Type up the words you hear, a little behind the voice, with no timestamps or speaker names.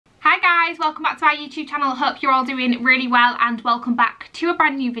guys, welcome back to my YouTube channel. Hope you're all doing really well and welcome back to a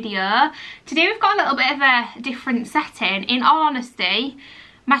brand new video. Today we've got a little bit of a different setting. In all honesty,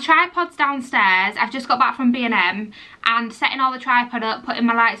 my tripod's downstairs. I've just got back from B&M and setting all the tripod up, putting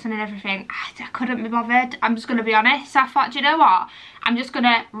my lights on and everything. I couldn't be bothered, I'm just going to be honest. So I thought, do you know what? I'm just going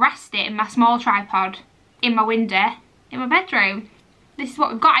to rest it in my small tripod in my window in my bedroom. This is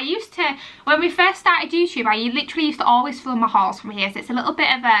what we've got. I used to, when we first started YouTube, I literally used to always film my hauls from here, so it's a little bit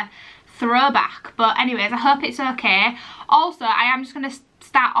of a throwback, but anyways, I hope it's okay. Also, I am just going to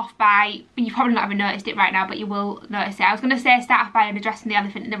start off by, you've probably not even noticed it right now, but you will notice it. I was going to say start off by addressing the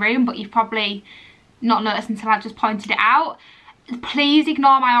elephant in the room, but you've probably not noticed until I've just pointed it out. Please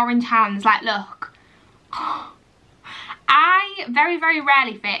ignore my orange hands. Like, look, I very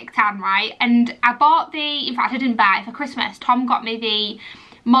rarely fake tan, right? And I bought the, in fact I didn't buy it for Christmas. Tom got me the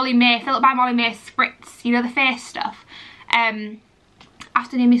Molly May, Philip by Molly May spritz, you know, the face stuff.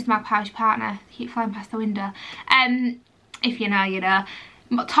 Afternoon, Mr. Magpie's partner, keep flying past the window. If you know, you know.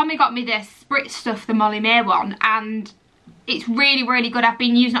 Tommy got me this spritz stuff, the Molly May one, and it's really good. I've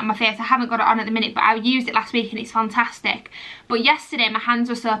been using it on my face. I haven't got it on at the minute, but I used it last week and it's fantastic. But yesterday my hands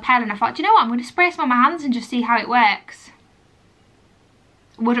were so pale and I thought, do you know what, I'm going to spray some on my hands and just see how it works.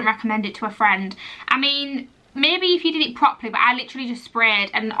 Wouldn't recommend it to a friend. I mean, maybe if you did it properly, but I literally just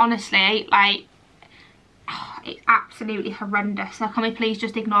sprayed and honestly, like, oh, it's absolutely horrendous. So can we please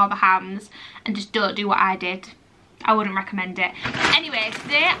just ignore the hands and just don't do what I did? I wouldn't recommend it. Anyway,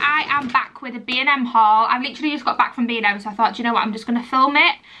 today I am back with a B&M haul. I've literally just got back from B&M, so I thought, do you know what, I'm just going to film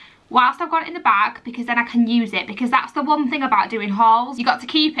it whilst I've got it in the bag, because then I can use it, because that's the one thing about doing hauls. You got to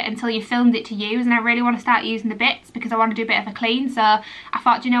keep it until you filmed it to use, and I really want to start using the bits because I want to do a bit of a clean. So I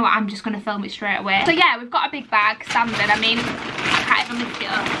thought, do you know what, I'm just going to film it straight away. So yeah, we've got a big bag, standard. I mean, I can't even lift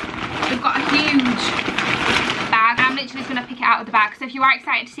it up. We've got a huge bag. I'm literally just going to pick it out of the bag. So if you are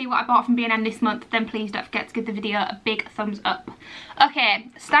excited to see what I bought from B&M this month, then please don't forget to give the video a big thumbs up. Okay,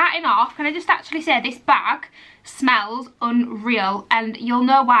 starting off, can I just actually say this bag smells unreal, and you'll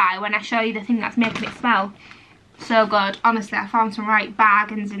know why when I show you the thing that's making it smell so good. Honestly, I found some right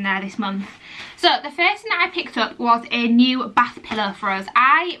bargains in there this month. So the first thing that I picked up was a new bath pillow for us.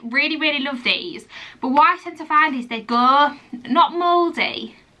 I really love these, but what I tend to find is they go not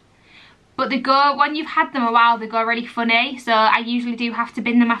mouldy, but they go, when you've had them a while, they go really funny. So I usually do have to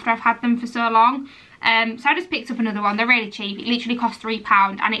bin them after I've had them for so long. So I just picked up another one. They're really cheap. It literally cost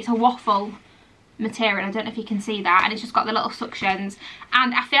 £3 and it's a waffle material. I don't know if you can see that, and it's just got the little suctions.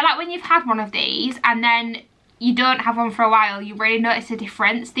 And I feel like when you've had one of these and then you don't have one for a while, you really notice a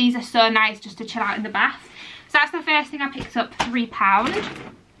difference. These are so nice just to chill out in the bath. So that's the first thing I picked up, £3.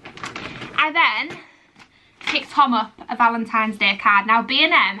 I then picked Tom up a Valentine's Day card. Now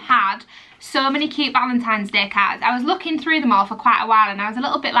B&M had so many cute Valentine's Day cards. I was looking through them all for quite a while and I was a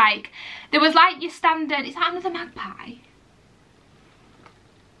little bit like, there was like your standard, is that another magpie?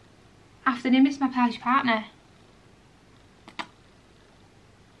 Afternoon, Mr. Magpie's partner.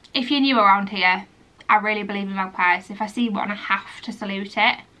 If you're new around here, I really believe in magpies. If I see one, I have to salute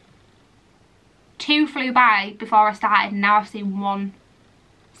it. 2 flew by before I started and now I've seen one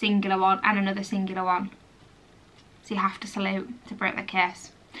singular one and another singular one. So you have to salute to break the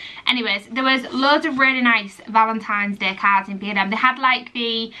case. Anyways, there was loads of really nice Valentine's Day cards in B&M. They had like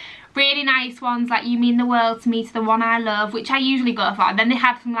the really nice ones like You Mean the World to Me, to the One I Love, which I usually go for, and then they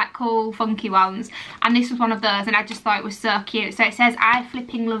had some like cool funky ones, and this was one of those and I just thought it was so cute. So it says I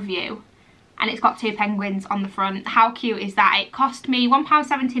flipping love you, and it's got 2 penguins on the front. How cute is that? It cost me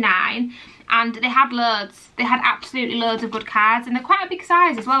 £1.79 and they had loads. They had absolutely loads of good cards and they're quite a big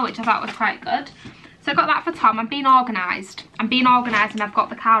size as well, which I thought was quite good. So I got that for Tom. I'm being organised. and I've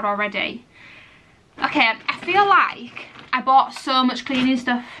got the card already. Okay, I feel like I bought so much cleaning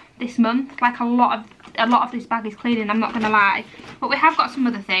stuff this month. Like a lot of this bag is cleaning, I'm not gonna lie. But we have got some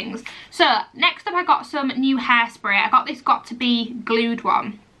other things. So next up I got some new hairspray. I got this Got To Be glued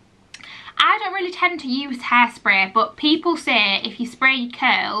one. I don't really tend to use hairspray, but people say if you spray your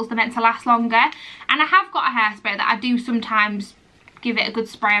curls, they're meant to last longer. And I have got a hairspray that I do sometimes give it a good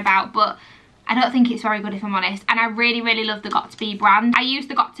spray about, but I don't think it's very good if I'm honest. And I really love the Got To Be brand. I use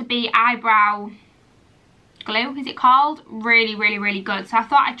the Got To Be eyebrow glue, is it called? Really good. So I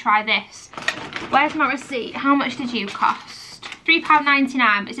thought I'd try this. Where's my receipt? How much did you cost?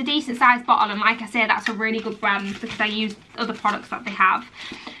 £3.99. It's a decent sized bottle, and like I say, that's a really good brand because I use other products that they have.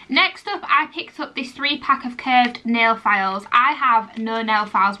 Next up, I picked up this 3-pack of curved nail files. I have no nail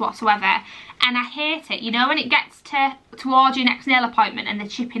files whatsoever and I hate it. You know when it gets towards your next nail appointment and they're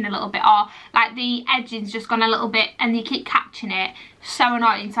chipping a little bit, or like the edging's just gone a little bit and you keep catching it. So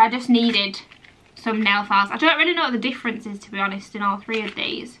annoying. So I just needed some nail files. I don't really know what the difference is, to be honest, in all 3 of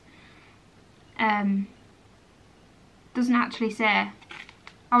these. Doesn't actually say.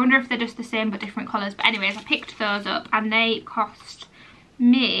 I wonder if they're just the same but different colours. But anyways, I picked those up and they cost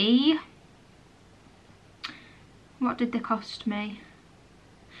me... What did they cost me?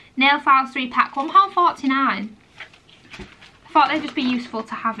 Nail files 3-pack, £1.49. I thought they'd just be useful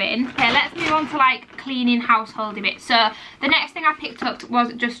to have in. Okay, let's move on to like cleaning householdy bits. So the next thing I picked up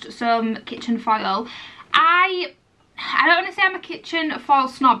was just some kitchen foil. I don't want to say I'm a kitchen foil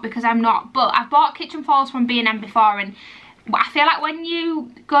snob because I'm not, but I've bought kitchen foils from B&M before, and I feel like when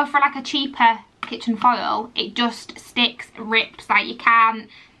you go for like a cheaper kitchen foil, it just sticks, rips, like you can't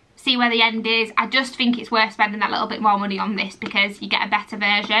see where the end is. I just think it's worth spending that little bit more money on this because you get a better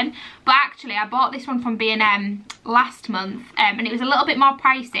version. But actually I bought this one from B&M last month, and it was a little bit more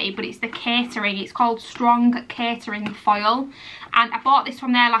pricey, but it's the catering, it's called Strong Catering Foil, and I bought this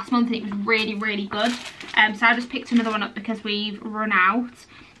from there last month and it was really, really good. So I just picked another one up because we've run out,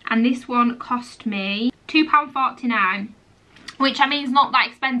 and this one cost me £2.49, which I mean is not that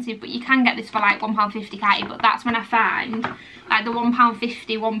expensive, but you can get this for like £1.50, can't you? But that's when I find like the £1.50,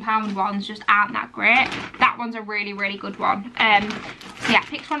 £1 ones just aren't that great. That one's a really, really good one. So yeah, I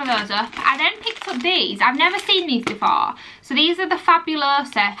picked one of those up. I then picked up these. I've never seen these before. So these are the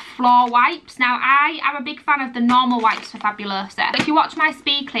Fabulosa floor wipes. Now I am a big fan of the normal wipes for Fabulosa. If you watch my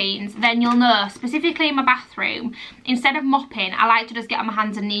speed cleans, then you'll know, specifically in my bathroom, instead of mopping, I like to just get on my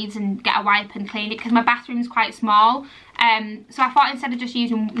hands and knees and get a wipe and clean it because my bathroom's quite small. So I thought instead of just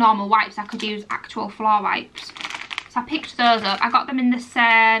using normal wipes, I could use actual floor wipes. So I picked those up. I got them in the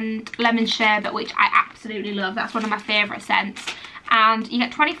scent Lemon Sherbet, which I absolutely love. That's one of my favourite scents. And you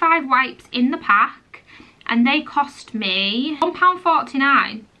get 25 wipes in the pack, and they cost me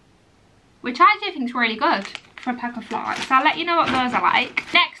 £1.49, which I actually think is really good for a pack of floor wipes. So I'll let you know what those are like.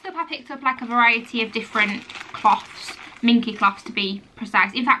 Next up, I picked up like a variety of different cloths, minky cloths to be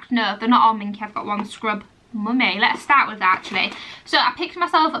precise. In fact, no, they're not all minky. I've got one scrub mummy. Let's start with that actually. So I picked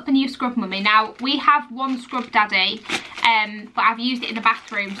myself up a new scrub mummy. Now we have one scrub daddy, but I've used it in the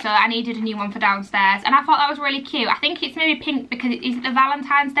bathroom, so I needed a new one for downstairs, and I thought that was really cute. I think it's maybe pink because it is the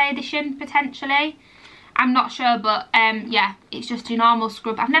Valentine's Day edition potentially. I'm not sure, but yeah, it's just a normal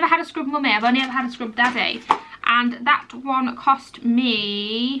scrub. I've never had a scrub mummy. I've only ever had a scrub daddy, and that one cost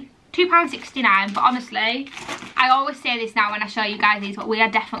me £2.69. But honestly, I always say this now when I show you guys these, but we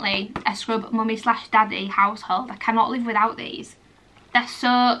are definitely a scrub mummy slash daddy household. I cannot live without these. They're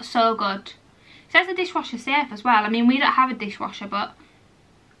so, so good. It says the dishwasher's safe as well. I mean, we don't have a dishwasher, but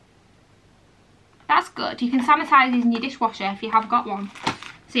that's good. You can sanitise these in your dishwasher if you have got one.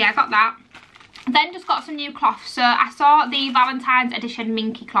 So yeah, I got that. Then just got some new cloths. So I saw the Valentine's edition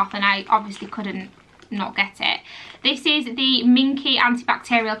Minky cloth, and I obviously couldn't not get it. This is the Minky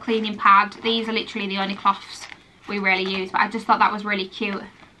antibacterial cleaning pad. These are literally the only cloths we really use, but I just thought that was really cute.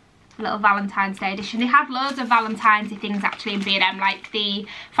 A little Valentine's Day edition. They had loads of Valentine's things actually in B&M, like the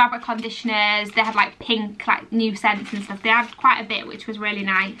fabric conditioners. They had like pink, like new scents and stuff. They had quite a bit, which was really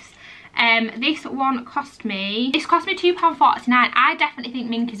nice. This one cost me £2.49. I definitely think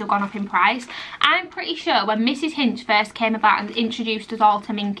Minkies have gone up in price. I'm pretty sure when Mrs. Hinch first came about and introduced us all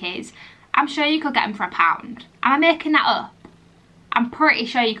to Minkies, I'm sure you could get them for £1. Am I making that up? I'm pretty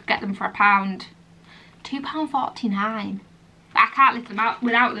sure you could get them for £1. £2.49. I can't live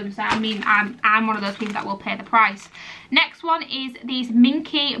without them, so I mean, I'm one of those people that will pay the price. Next one is these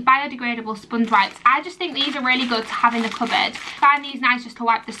Minky biodegradable sponge wipes. I just think these are really good to have in the cupboard. I find these nice just to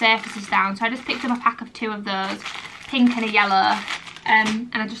wipe the surfaces down, so I just picked up a pack of 2 of those, pink and a yellow, and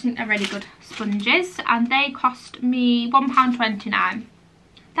I just think they're really good sponges, and they cost me £1.29.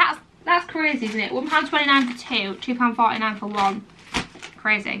 That's crazy, isn't it? £1.29 for 2, £2.49 for 1.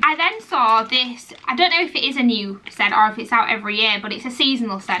 Crazy. I then saw this, I don't know if it is a new scent or if it's out every year, but it's a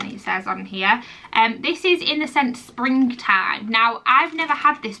seasonal scent, it says on here. This is in the scent Springtime. Now, I've never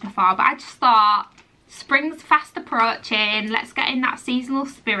had this before, but I just thought spring's fast approaching, let's get in that seasonal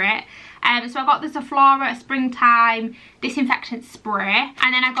spirit. So I got the Zaflora Springtime Disinfectant Spray,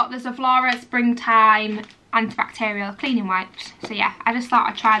 and then I got the Zaflora Springtime Antibacterial Cleaning Wipes. So yeah, I just thought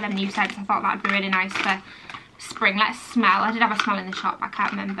I'd try them new scents. I thought that'd be really nice for spring. Let's smell. I did have a smell in the shop, I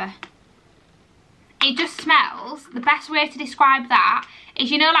can't remember. It just smells, the best way to describe that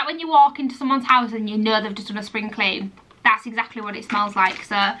is, you know, like when you walk into someone's house and you know they've just done a spring clean. That's exactly what it smells like.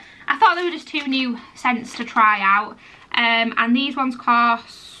 So I thought they were just 2 new scents to try out. And these ones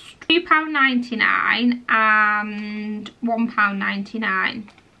cost £2.99 and £1.99.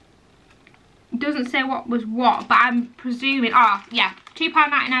 It doesn't say what was what, but I'm presuming, oh yeah,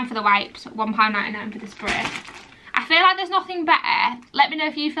 £2.99 for the wipes, £1.99 for the spray. I feel like there's nothing better, let me know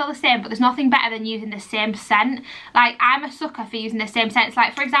if you feel the same, but there's nothing better than using the same scent. Like, I'm a sucker for using the same scents.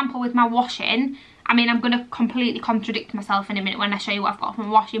 Like, for example, with my washing, I mean, I'm going to completely contradict myself in a minute when I show you what I've got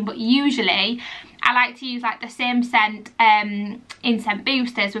from washing, but usually I like to use like the same scent incense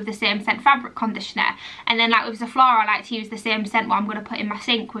boosters with the same scent fabric conditioner, and then like with Zaflora I like to use the same scent what I'm going to put in my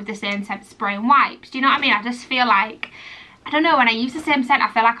sink with the same scent spray and wipes. Do you know what I mean? I just feel like, I don't know, when I use the same scent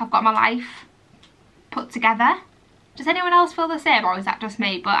I feel like I've got my life put together. Does anyone else feel the same, or is that just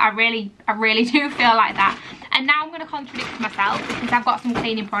me? But I really do feel like that. And now I'm going to contradict myself because I've got some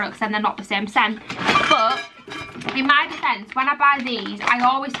cleaning products and they're not the same scent. But in my defence, when I buy these, I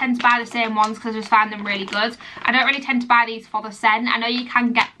always tend to buy the same ones because I just find them really good. I don't really tend to buy these for the scent. I know you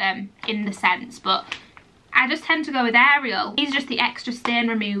can get them in the scents, but I just tend to go with Ariel. These are just the extra stain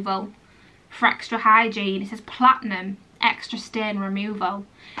removal for extra hygiene. It says platinum extra stain removal,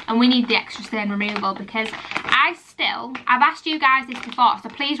 and we need the extra stain removal because I've asked you guys this before, so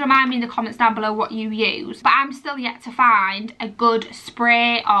please remind me in the comments down below what you use, but I'm still yet to find a good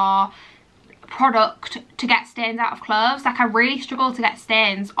spray or product to get stains out of clothes. Like, I really struggle to get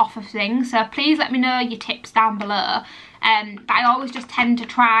stains off of things, so please let me know your tips down below. But I always just tend to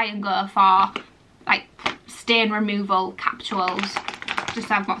try and go for like stain removal capsules, just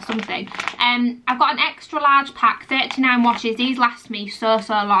so I've got something. I've got an extra large pack, 39 washes. These last me so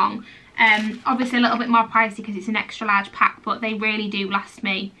long. Obviously a little bit more pricey because it's an extra large pack, but they really do last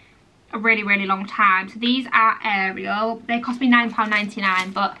me a really long time. So these are Ariel. They cost me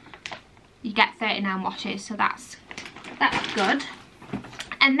 £9.99, but you get 39 washes, so that's good.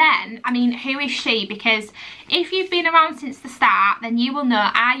 And then, I mean, who is she? Because if you've been around since the start, then you will know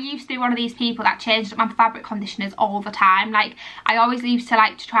I used to be one of these people that changed up my fabric conditioners all the time. Like, I always used to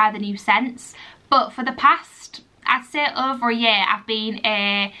like to try the new scents. But for the past, I'd say over a year, I've been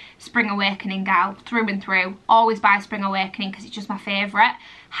a Spring Awakening gal through and through. Always buy Spring Awakening because it's just my favourite.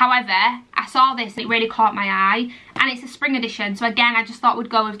 However, I saw this and it really caught my eye, and it's a spring edition, so again I just thought we'd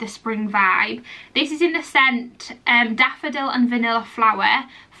go with the spring vibe. This is in the scent Daffodil and Vanilla Flower,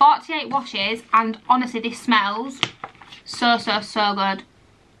 48 washes, and honestly this smells so good.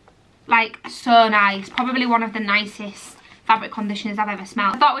 Like, so nice. Probably one of the nicest fabric conditioners I've ever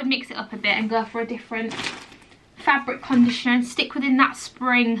smelled. I thought we'd mix it up a bit and go for a different fabric conditioner and stick within that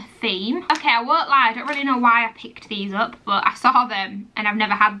spring theme. Okay, I won't lie, I don't really know why I picked these up, but I saw them and I've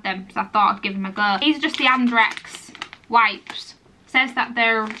never had them, so I thought I'd give them a go. These are just the Andrex wipes. It says that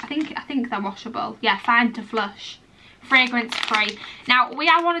they're, I think they're washable. Yeah, fine to flush, fragrance free. Now, we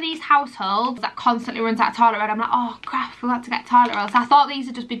are one of these households that constantly runs out of toilet roll. I'm like, oh crap, I forgot to get toilet roll. So I thought these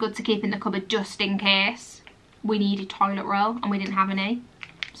would just be good to keep in the cupboard just in case we needed toilet roll and we didn't have any.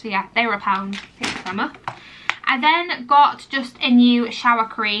 So yeah, they were £1. Picked them up. I then got just a new shower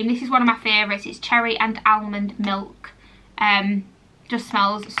cream. This is one of my favourites. It's cherry and almond milk. Just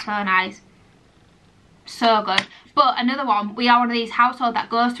smells so nice. So good. But another one, we are one of these households that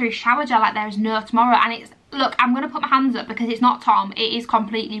goes through shower gel like there is no tomorrow. And it's, look, I'm going to put my hands up because it's not Tom. It is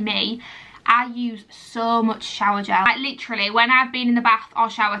completely me. I use so much shower gel. Like, literally, when I've been in the bath or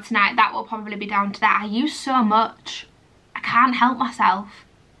shower tonight, that will probably be down to that. I use so much. I can't help myself.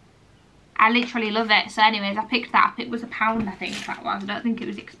 I literally love it. So anyways, I picked that up. It was £1, I think that was. I don't think it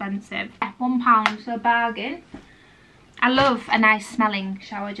was expensive. £1, so a bargain. I love a nice smelling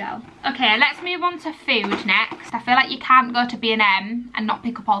shower gel. Okay, let's move on to food next. I feel like you can't go to B&M and not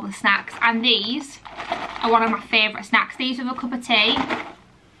pick up all the snacks. And these are one of my favourite snacks. These with a cup of tea.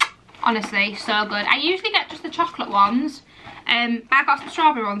 Honestly, so good. I usually get just the chocolate ones. But I got some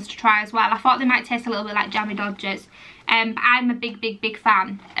strawberry ones to try as well. I thought they might taste a little bit like Jammy Dodgers. But I'm a big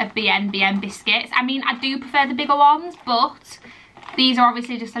fan of B&M biscuits. I mean, I do prefer the bigger ones, but these are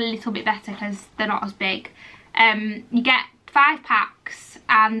obviously just a little bit better because they're not as big. You get 5 packs,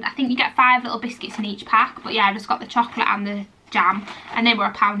 and I think you get 5 little biscuits in each pack. But yeah, I just got the chocolate and the jam, and they were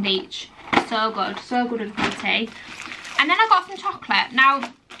 £1 each. So good with tea. And then I got some chocolate. Now,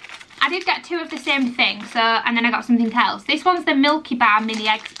 I did get 2 of the same thing, and then I got something else. This one's the Milky Bar Mini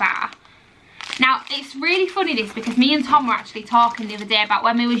Eggs Bar. Now, it's really funny this, because me and Tom were actually talking the other day about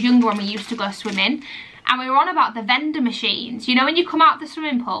when we was younger and we used to go swimming, and we were on about the vendor machines. You know, when you come out of the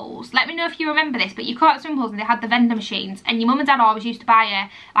swimming pools, let me know if you remember this, but you come out of the swimming pools and they had the vendor machines, and your mum and dad always used to buy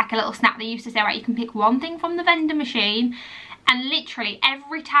like a little snack. They used to say, right, you can pick one thing from the vendor machine, and literally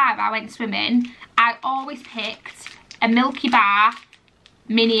every time I went swimming, I always picked a Milky Bar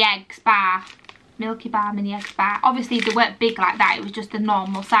Mini Eggs Bar. Milky Bar Mini Eggs Bar. Obviously they weren't big like that, it was just the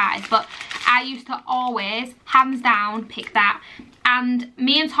normal size, but I used to always, hands down, pick that. And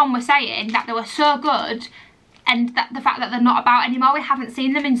me and Tom were saying that they were so good, and the fact that they're not about anymore. We haven't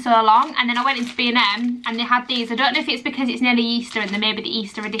seen them in so long. And then I went into B&M and they had these. I don't know if it's because it's nearly Easter and they may be the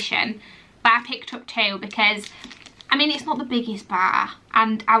Easter edition, but I picked up 2 because, I mean, it's not the biggest bar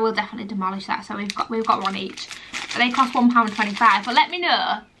and I will definitely demolish that. So we've got 1 each. But they cost £1.25. But let me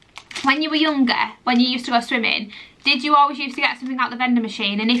know, when you were younger, when you used to go swimming, did you always used to get something out the vending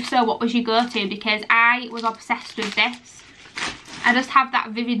machine? And if so, what was your go-to? Because I was obsessed with this. I just have that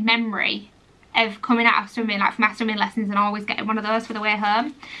vivid memory of coming out of swimming, like from my swimming lessons, and always getting one of those for the way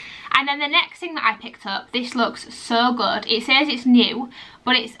home. And then the next thing that I picked up, this looks so good. It says it's new,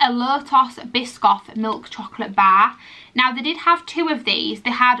 but it's a Lotus Biscoff milk chocolate bar. Now they did have 2 of these.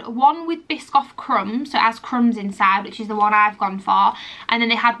 They had one with Biscoff crumbs, so it has crumbs inside, which is the one I've gone for. And then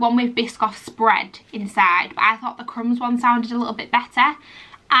they had one with Biscoff spread inside, but I thought the crumbs one sounded a little bit better.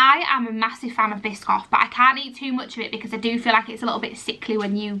 I am a massive fan of Biscoff, but I can't eat too much of it because I do feel like it's a little bit sickly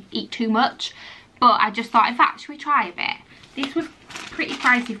when you eat too much. But I just thought, in fact, should we try a bit? This was pretty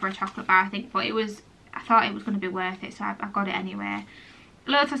pricey for a chocolate bar, I think, but I thought it was going to be worth it, so I got it anyway.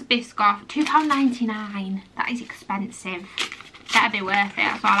 Lotus Biscoff, £2.99. That is expensive. Better be worth it,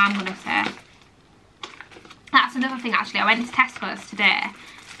 that's all I'm going to say. That's another thing, actually. I went to Tesco's today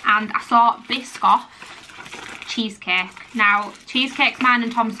and I saw Biscoff cheesecake. Now, cheesecake's mine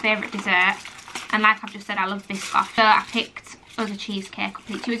and Tom's favourite dessert, and like I've just said, I love Biscoff. So I picked us a cheesecake up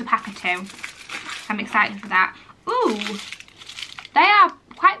each. It was a pack of 2. I'm excited for that. Ooh, they are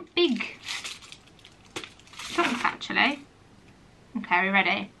quite big chunks, actually. Okay, are we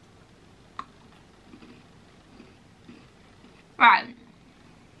ready? Right.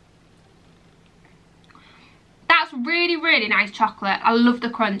 That's really, really nice chocolate. I love the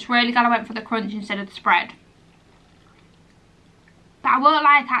crunch. Really glad I went for the crunch instead of the spread. But I won't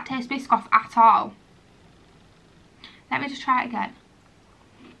lie, I can't taste Biscoff at all. Let me just try it again.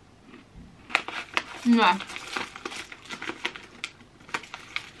 No.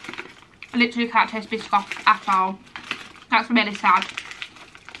 I literally can't taste Biscoff at all. That's really sad.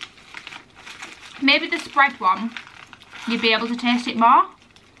 Maybe the spread one, you'd be able to taste it more.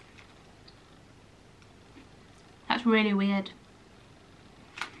 That's really weird.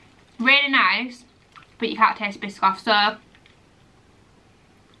 Really nice, but you can't taste Biscoff. So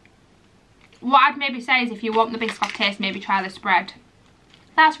what I'd maybe say is, if you want the Biscoff taste, maybe try the spread.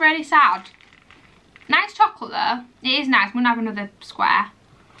 That's really sad. Nice chocolate though. It is nice. I'm going to have another square.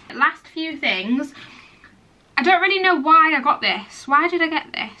 Last few things. I don't really know why I got this. Why did I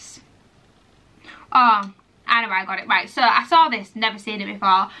get this? Oh, I know why I got it. Right, so I saw this, never seen it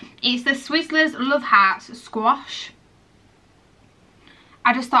before. It's the Swizzlers Love Hearts Squash.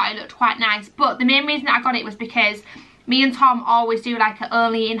 I just thought it looked quite nice. But the main reason I got it was because me and Tom always do like an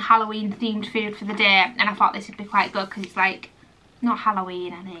only in Halloween themed food for the day. And I thought this would be quite good because it's like, not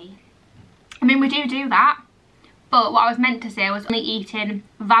Halloween, any. I mean, we do that. But what I was meant to say was only eating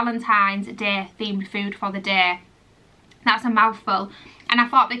Valentine's Day themed food for the day. That's a mouthful. And I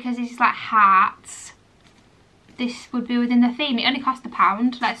thought because this is like hearts, this would be within the theme. It only cost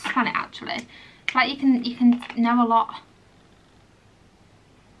 £1. Let's scan it actually. It's like you can know a lot.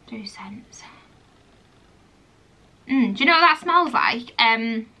 2 cents. Do you know what that smells like?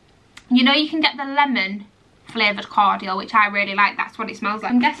 You know, you can get the lemon flavoured cordial, which I really like. That's what it smells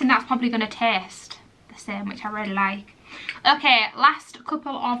like. I'm guessing that's probably going to taste the same, which I really like. Okay, last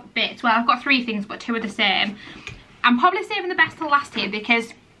couple of bits. Well, I've got 3 things, but 2 are the same. I'm probably saving the best till last here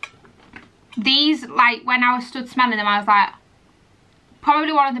because these, like, when I was stood smelling them, I was like,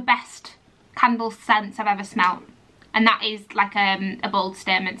 probably one of the best candle scents I've ever smelled. And that is like a bold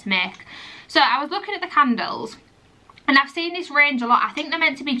statement to make. So I was looking at the candles and I've seen this range a lot. I think they're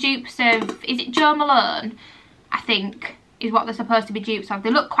meant to be dupes of, is it Jo Malone? I think is what they're supposed to be dupes of. They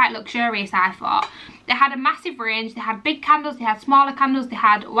look quite luxurious, I thought. They had a massive range. They had big candles, they had smaller candles, they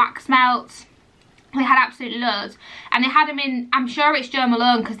had wax melts. They had absolutely loads. And they had them in, I'm sure it's Jo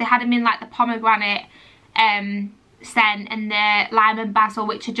Malone because they had them in like the pomegranate scent and the lime and basil,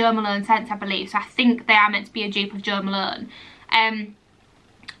 which are Jo Malone scents, I believe. So I think they are meant to be a dupe of Jo Malone.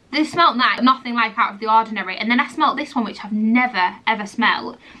 They smelled nice, nothing like out of the ordinary. And then I smelled this one, which I've never ever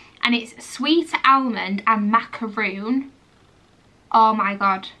smelled. And it's sweet almond and macaroon. Oh my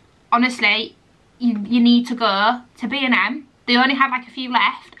god. Honestly, you need to go to B&M. They only have like a few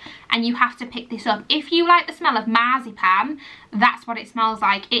left and you have to pick this up. If you like the smell of marzipan, that's what it smells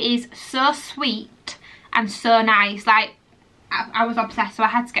like. It is so sweet and so nice. Like, I was obsessed, so I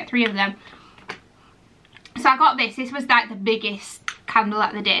had to get 3 of them. So I got this. This was like the biggest candle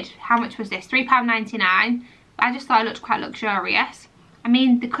that they did. How much was this? £3.99. I just thought it looked quite luxurious. I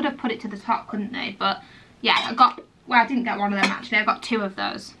mean, they could have put it to the top, couldn't they? But yeah, I got, well, I didn't get one of them actually. I got 2 of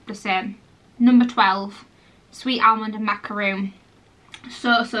those, the same. Number 12. Sweet Almond and Macaroon.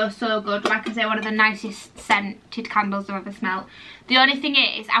 So good. Like I say, one of the nicest scented candles I've ever smelled. The only thing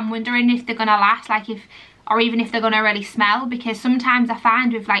is, I'm wondering if they're gonna last, like or even if they're gonna really smell, because sometimes I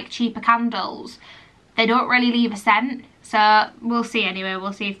find with like cheaper candles, they don't really leave a scent. So we'll see anyway,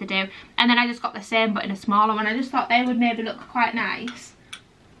 we'll see if they do. And then I just got the same but in a smaller one. I just thought they would maybe look quite nice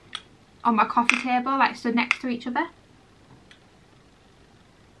on my coffee table, like stood next to each other.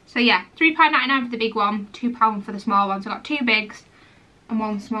 So yeah, £3.99 for the big one, £2 for the small one. So I got 2 bigs and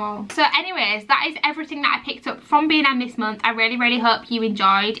 1 small. So anyways, that is everything that I picked up from B&M this month. I really hope you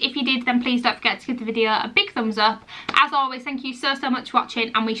enjoyed. If you did, then please don't forget to give the video a big thumbs up. As always, thank you so much for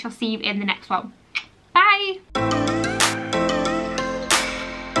watching, and we shall see you in the next one. Bye.